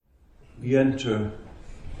We enter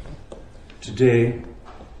today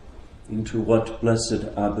into what Blessed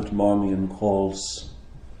Abbot Marmion calls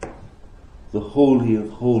the Holy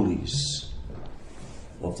of Holies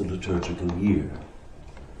of the liturgical year.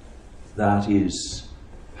 That is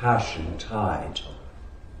Passion Tide.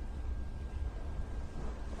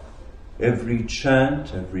 Every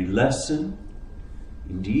chant, every lesson,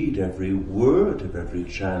 indeed every word of every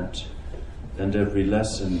chant and every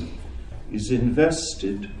lesson is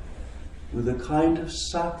invested with a kind of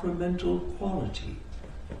sacramental quality.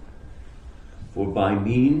 For by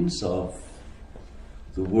means of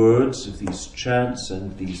the words of these chants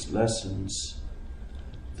and these lessons,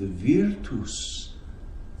 the virtus,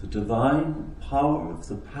 the divine power of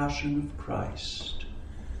the Passion of Christ,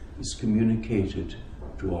 is communicated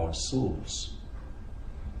to our souls.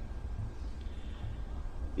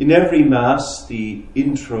 In every Mass, the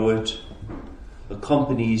introit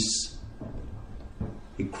accompanies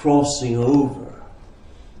a crossing over.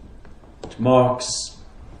 It marks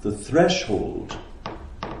the threshold,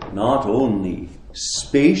 not only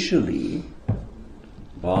spatially,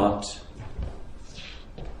 but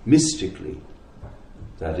mystically.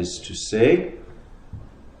 That is to say,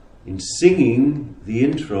 in singing the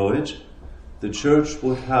introit, the Church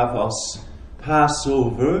would have us pass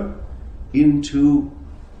over into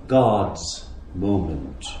God's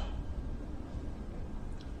moment.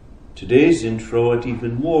 Today's introit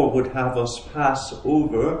even more would have us pass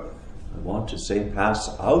over, I want to say pass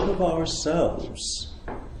out of ourselves,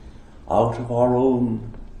 out of our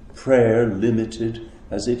own prayer, limited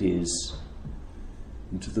as it is,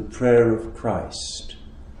 into the prayer of Christ,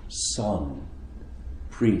 Son,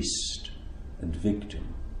 priest, and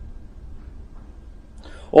victim.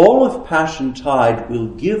 All of Passion Tide will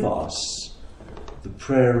give us the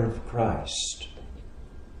prayer of Christ.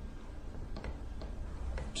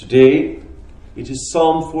 Today, it is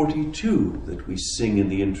Psalm 42 that we sing in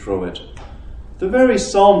the introit, the very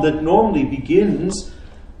psalm that normally begins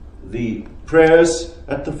the prayers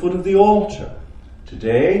at the foot of the altar.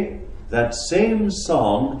 Today, that same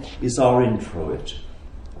psalm is our introit,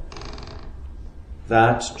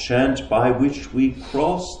 that chant by which we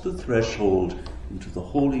cross the threshold into the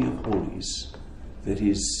Holy of Holies, that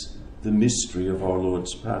is the mystery of our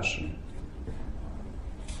Lord's Passion.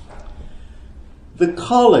 The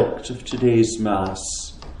collect of today's Mass,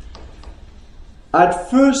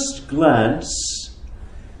 at first glance,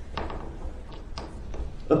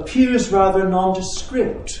 appears rather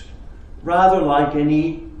nondescript, rather like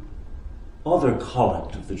any other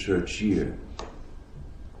collect of the church year.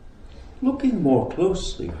 Looking more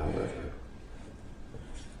closely, however,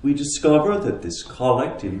 we discover that this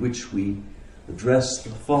collect in which we address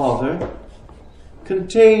the Father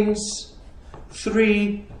contains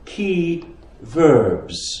three key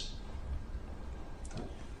verbs.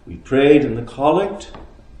 We prayed in the collect,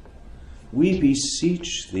 "We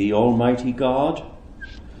beseech thee, Almighty God,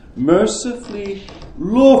 mercifully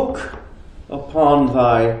look upon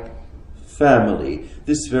thy family."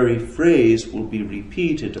 This very phrase will be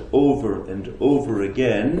repeated over and over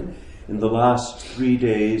again in the last 3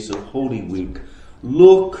 days of Holy Week.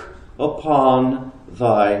 Look upon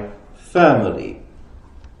thy family.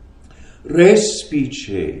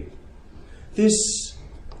 Respice. This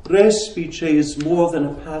respice is more than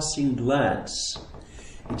a passing glance.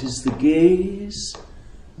 It is the gaze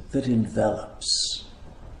that envelops.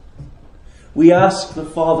 We ask the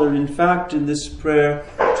Father, in fact, in this prayer,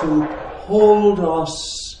 to hold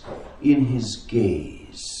us in his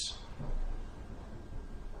gaze.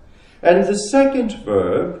 And the second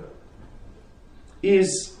verb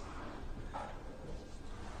is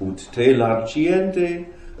ut te largiente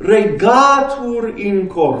regatur in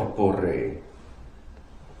corpore.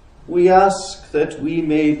 We ask that we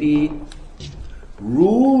may be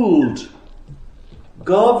ruled,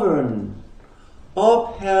 governed,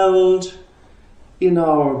 upheld in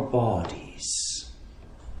our bodies.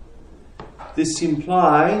 This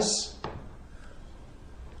implies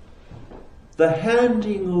the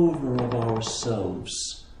handing over of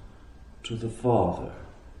ourselves to the Father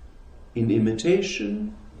in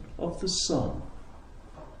imitation of the Son.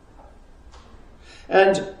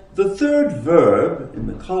 And the third verb in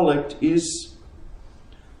the collect is,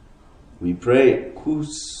 we pray,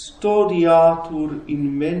 custodiatur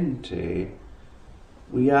in mente.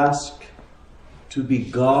 We ask to be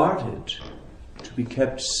guarded, to be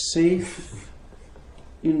kept safe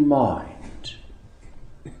in mind.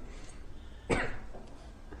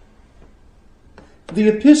 The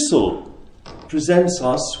epistle presents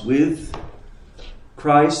us with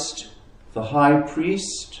Christ, the high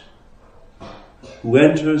priest, who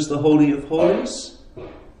enters the Holy of Holies.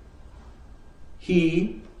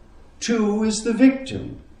 He Two is the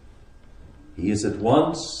victim. He is at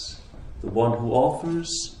once the one who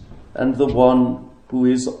offers and the one who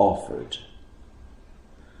is offered.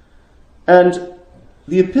 And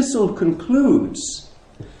the epistle concludes,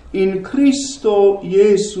 in Christo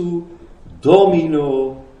Jesu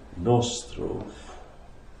Domino nostro,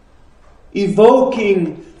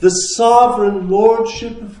 evoking the sovereign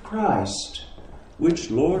lordship of Christ,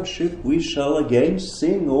 which lordship we shall again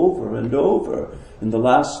sing over and over in the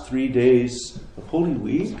last 3 days of Holy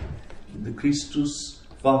Week, in the Christus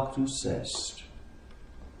Factus Est.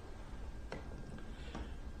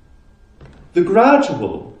 The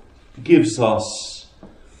gradual gives us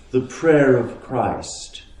the prayer of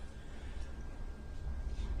Christ.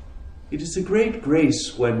 It is a great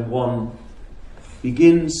grace when one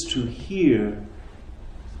begins to hear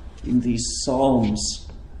in these psalms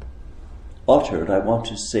uttered, I want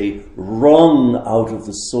to say, wrung out of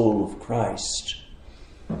the soul of Christ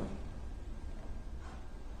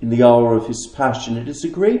in the hour of his passion. It is a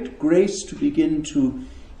great grace to begin to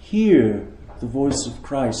hear the voice of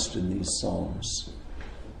Christ in these psalms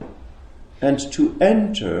and to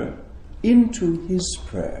enter into his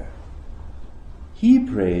prayer. He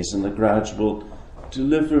prays in the gradual,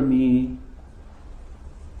 deliver me.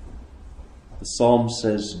 The psalm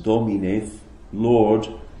says, Domine, Lord.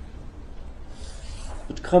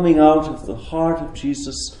 But coming out of the heart of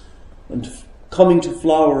Jesus and coming to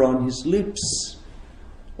flower on his lips,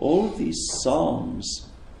 all of these psalms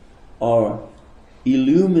are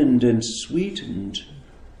illumined and sweetened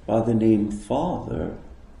by the name Father.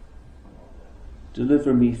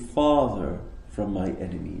 Deliver me, Father, from my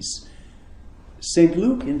enemies. St.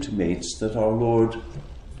 Luke intimates that our Lord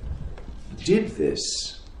did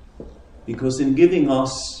this because in giving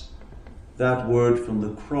us that word from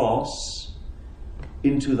the cross,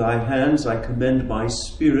 into thy hands I commend my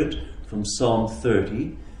spirit, from Psalm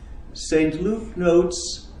 30, St. Luke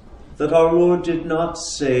notes that our Lord did not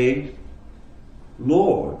say,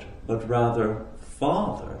 Lord, but rather,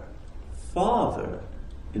 Father, Father,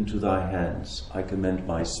 into thy hands I commend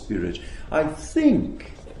my spirit. I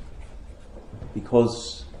think,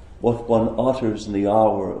 because what one utters in the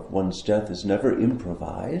hour of one's death is never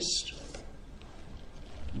improvised,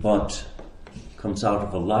 but comes out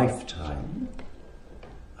of a lifetime,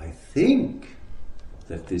 I think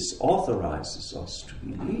that this authorizes us to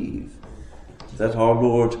believe that our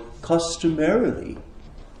Lord customarily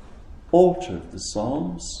altered the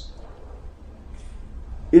Psalms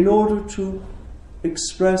in order to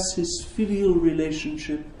express his filial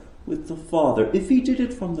relationship with the Father. If he did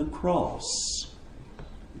it from the cross,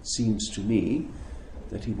 it seems to me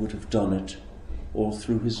that he would have done it all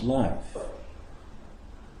through his life.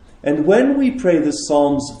 And when we pray the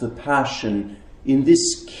Psalms of the Passion in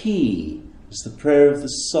this key, as the prayer of the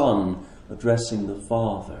Son addressing the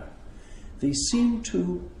Father, they seem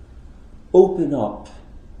to open up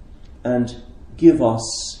and give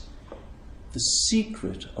us the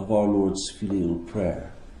secret of our Lord's filial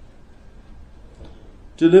prayer.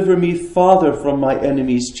 Deliver me, Father, from my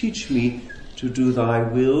enemies. Teach me to do thy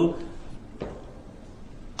will.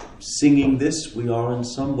 Singing this, we are in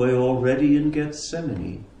some way already in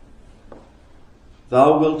Gethsemane.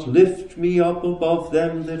 Thou wilt lift me up above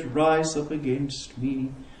them that rise up against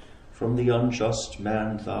me. From the unjust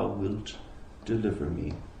man thou wilt deliver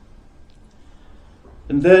me.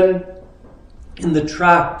 And then in the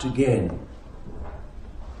tract again,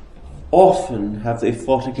 often have they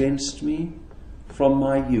fought against me from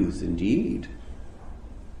my youth, indeed,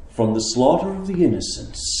 from the slaughter of the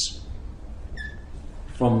innocents,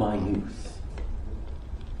 from my youth.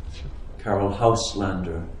 Carol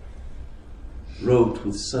Houselander wrote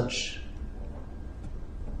with such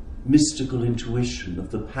mystical intuition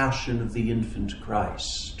of the passion of the infant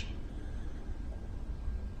Christ.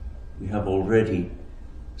 We have already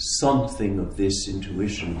something of this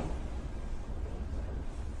intuition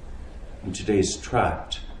in today's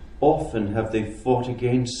tract. Often have they fought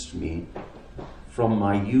against me. From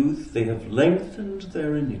my youth they have lengthened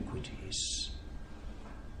their iniquities.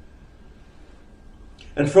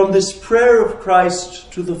 And from this prayer of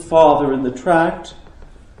Christ to the Father in the tract,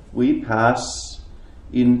 we pass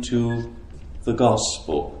into the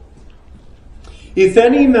Gospel. If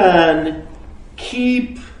any man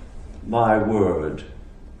keep my word,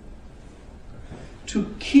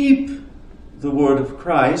 to keep the word of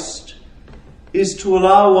Christ is to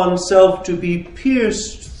allow oneself to be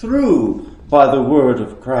pierced through by the word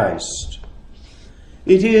of Christ.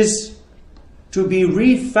 It is to be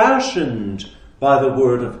refashioned by the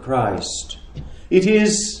word of Christ. It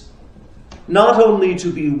is not only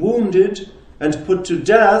to be wounded and put to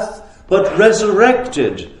death, but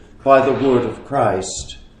resurrected by the word of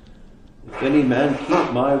Christ. If any man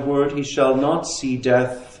keep my word, he shall not see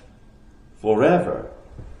death forever.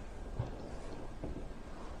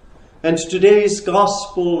 And today's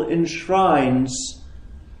gospel enshrines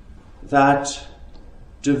that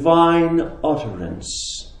divine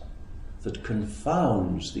utterance that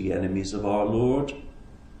confounds the enemies of our Lord,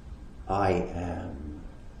 I am.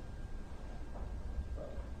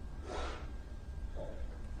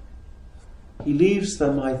 He leaves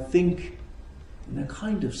them, I think, in a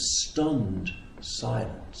kind of stunned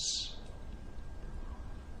silence,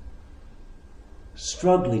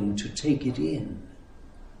 struggling to take it in.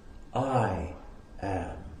 I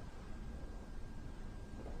am.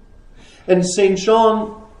 And St.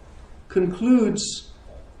 John concludes,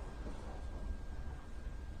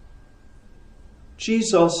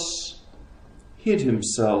 Jesus hid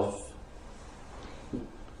himself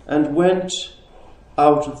and went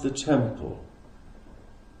out of the temple.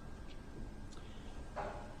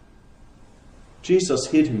 Jesus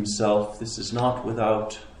hid himself. This is not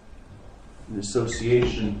without an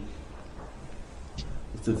association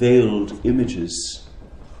with the veiled images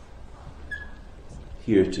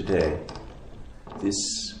here today.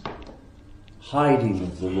 This hiding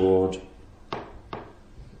of the Lord.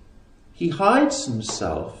 He hides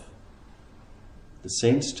himself, the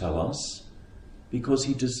saints tell us, because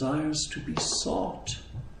he desires to be sought.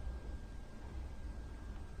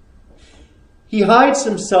 He hides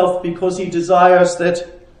himself because he desires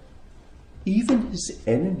that even his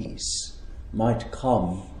enemies might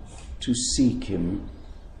come to seek him,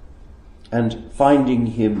 and finding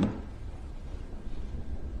him,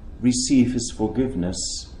 receive his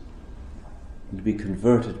forgiveness and be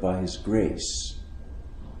converted by his grace.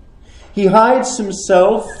 He hides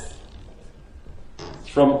himself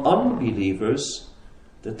from unbelievers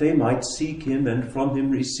that they might seek him and from him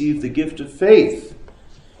receive the gift of faith.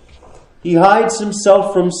 He hides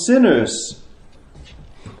himself from sinners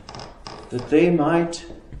that they might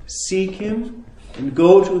seek him and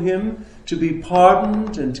go to him to be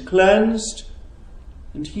pardoned and cleansed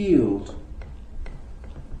and healed.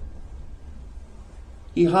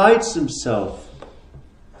 He hides himself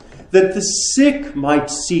that the sick might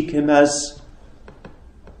seek him as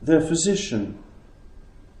their physician.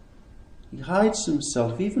 He hides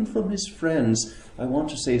himself even from his friends. I want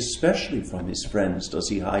to say especially from his friends does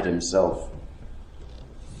he hide himself.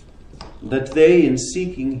 That they, in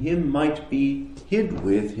seeking him, might be hid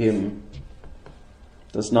with him.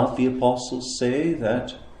 Does not the apostle say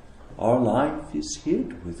that our life is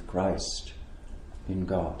hid with Christ in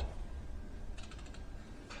God?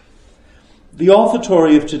 The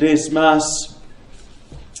offertory of today's Mass,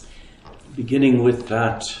 beginning with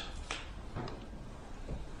that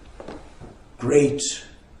great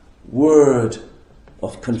word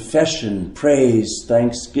of confession, praise,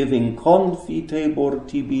 thanksgiving, confitebor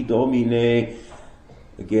tibi Domine.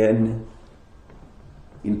 Again,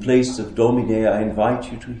 in place of Domine, I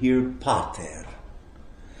invite you to hear Pater.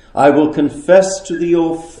 I will confess to thee,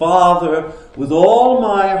 O Father, with all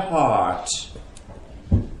my heart.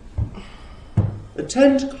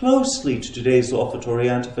 Attend closely to today's offertory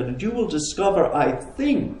antiphon, and you will discover, I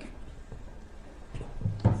think,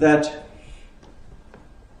 that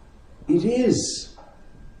it is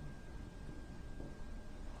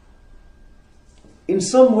in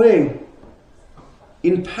some way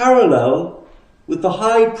in parallel with the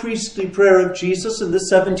high priestly prayer of Jesus in the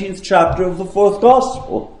 17th chapter of the 4th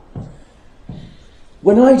Gospel.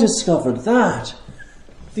 When I discovered that,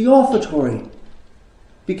 the offertory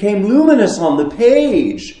became luminous on the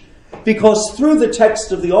page, because through the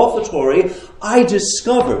text of the offertory, I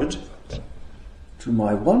discovered, to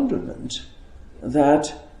my wonderment,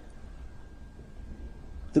 that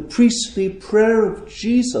the priestly prayer of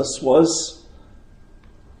Jesus was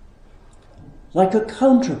like a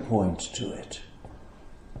counterpoint to it.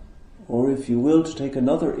 Or if you will, to take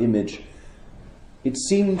another image, it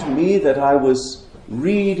seemed to me that I was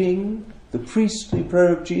reading the priestly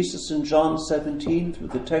prayer of Jesus in John 17 through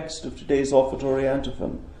the text of today's offertory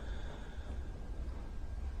antiphon.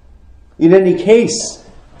 In any case,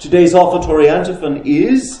 today's offertory antiphon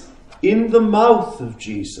is in the mouth of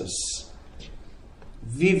Jesus.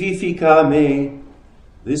 Vivifica me.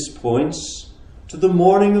 This points to the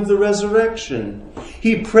morning of the resurrection.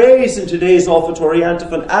 He prays in today's offertory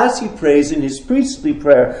antiphon, as he prays in his priestly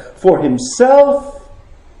prayer, for himself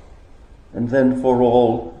and then for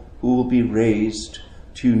all who will be raised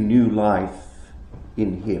to new life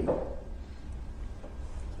in him.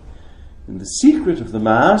 In the secret of the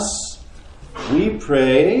Mass, we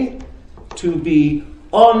pray to be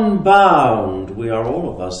unbound. We are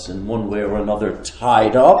all of us in one way or another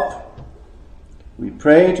tied up. We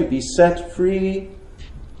pray to be set free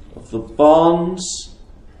of the bonds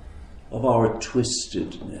of our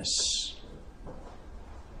twistedness.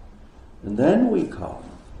 And then we come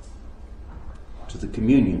to the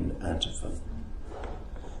communion antiphon,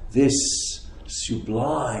 this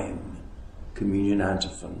sublime communion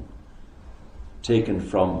antiphon taken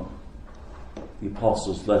from the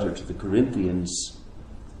Apostles' letter to the Corinthians.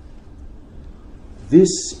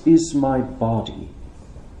 This is my body,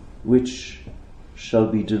 which shall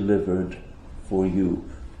be delivered for you.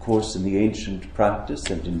 Of course, in the ancient practice,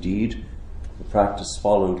 and indeed the practice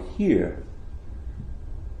followed here,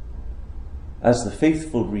 as the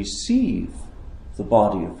faithful receive the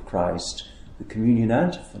body of Christ, the communion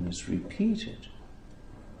antiphon is repeated.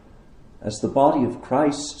 As the body of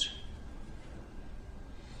Christ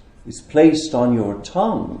is placed on your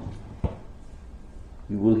tongue,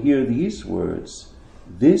 you will hear these words,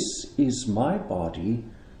 "This is my body,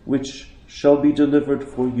 which shall be delivered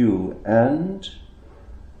for you, and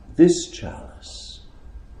this chalice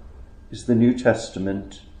is the New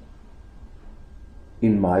Testament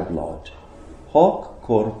in my blood. Hoc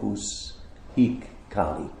corpus hic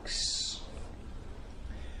calix."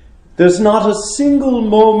 There's not a single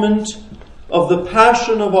moment of the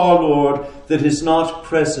Passion of our Lord that is not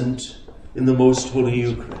present in the Most Holy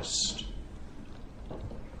Eucharist.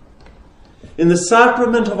 In the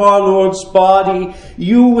sacrament of our Lord's body,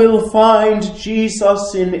 you will find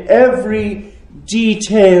Jesus in every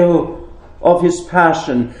detail of his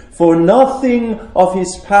passion, for nothing of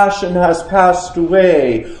his passion has passed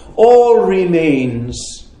away. All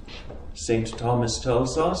remains, St. Thomas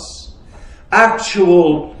tells us,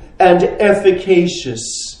 actual and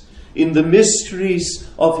efficacious in the mysteries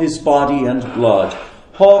of his body and blood.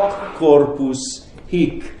 Hoc corpus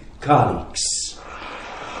hic calix.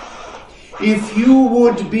 If you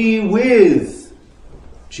would be with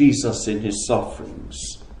Jesus in his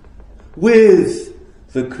sufferings, with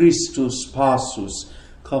the Christus Passus,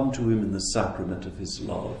 come to him in the sacrament of his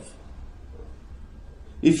love.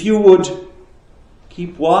 If you would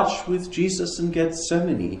keep watch with Jesus in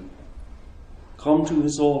Gethsemane, come to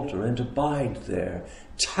his altar and abide there.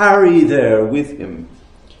 Tarry there with him.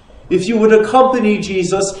 If you would accompany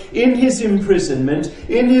Jesus in his imprisonment,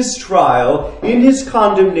 in his trial, in his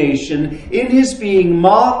condemnation, in his being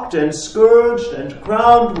mocked and scourged and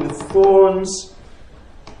crowned with thorns,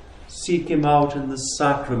 seek him out in the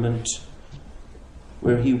sacrament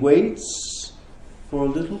where he waits for a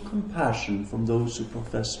little compassion from those who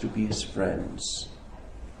profess to be his friends.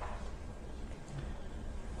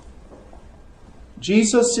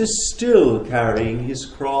 Jesus is still carrying his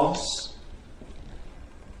cross,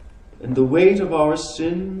 and the weight of our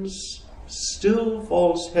sins still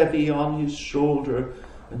falls heavy on his shoulder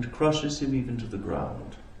and crushes him even to the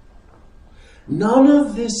ground. None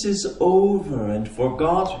of this is over and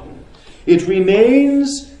forgotten. It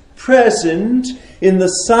remains present in the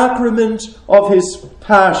sacrament of his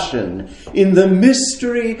passion, in the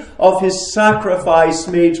mystery of his sacrifice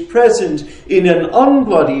made present in an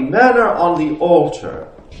unbloody manner on the altar.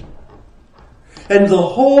 And the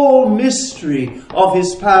whole mystery of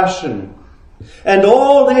his passion and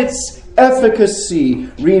all its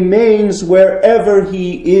efficacy remains wherever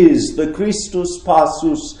he is, the Christus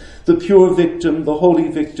Passus, the pure victim, the holy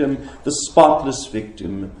victim, the spotless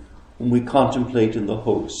victim, whom we contemplate in the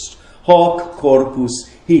host. Hoc corpus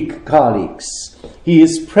hic calix. He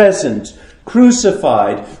is present,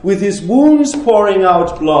 crucified, with his wounds pouring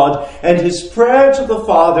out blood, and his prayer to the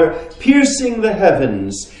Father piercing the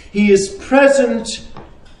heavens. He is present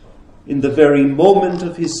in the very moment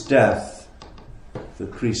of his death, the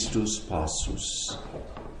Christus Passus,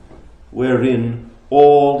 wherein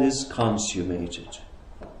all is consummated.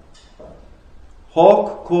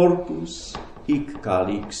 Hoc corpus hic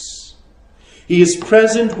calix. He is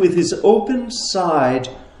present with his open side,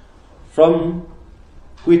 from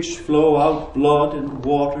which flow out blood and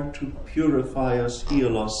water to purify us,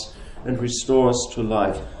 heal us, and restore us to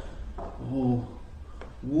life. Oh,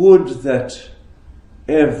 would that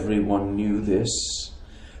everyone knew this,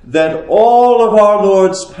 that all of our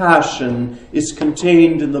Lord's passion is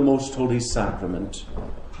contained in the Most Holy Sacrament,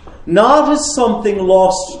 not as something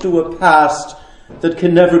lost to a past that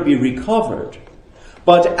can never be recovered,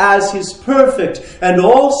 but as his perfect and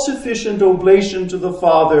all-sufficient oblation to the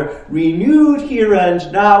Father, renewed here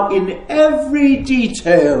and now in every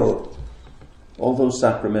detail, although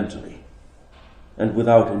sacramentally, and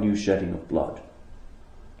without a new shedding of blood.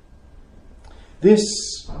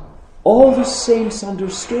 This all the saints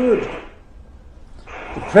understood,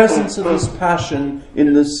 the presence of his passion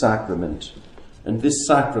in this sacrament, and this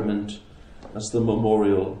sacrament as the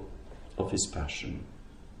memorial of his passion.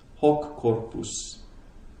 Hoc corpus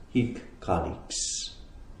hic calix.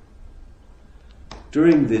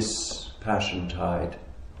 during this Passiontide,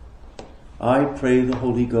 I pray the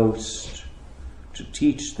Holy Ghost to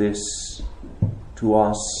teach this to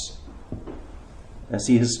us as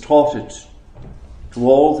he has taught it to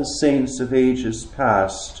all the saints of ages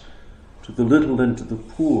past, to the little and to the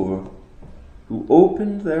poor, who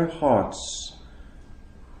opened their hearts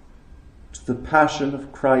to the passion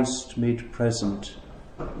of Christ made present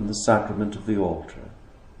in the sacrament of the altar.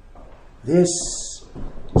 This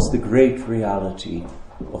is the great reality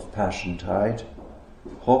of Passiontide.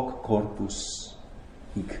 Hoc corpus,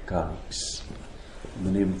 hic calix. In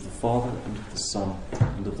the name of the Father, and of the Son,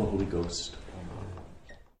 and of the Holy Ghost.